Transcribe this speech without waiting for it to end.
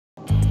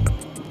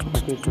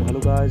Okay, so hello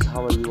guys,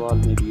 how are you all?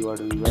 Maybe you are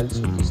doing well.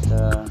 So this is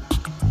the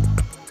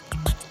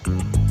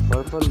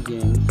purple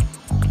game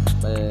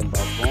by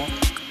Barbon,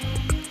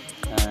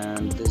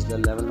 and this is the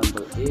level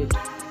number 8.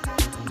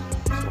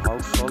 So how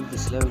to solve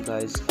this level,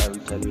 guys, I will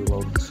tell you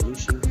about the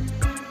solution.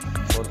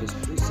 For this,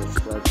 please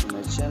subscribe to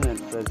my channel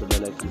and press the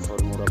bell icon for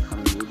more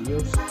upcoming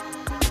videos.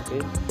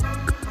 Okay,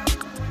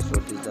 so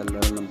this is the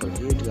level number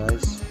 8,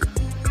 guys,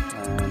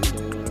 and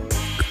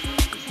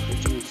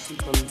it's pretty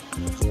simple.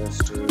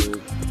 Just you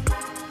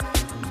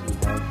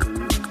have to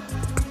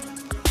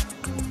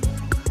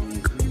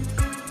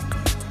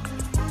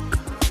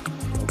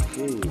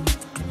okay,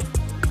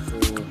 so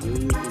here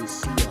you can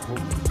see a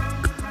hook.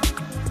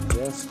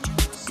 Just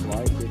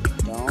swipe it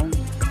down.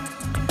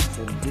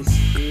 So this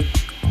it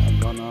I'm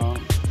gonna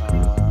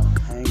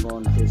hang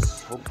on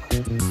this hook.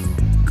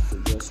 So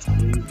just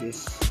bring this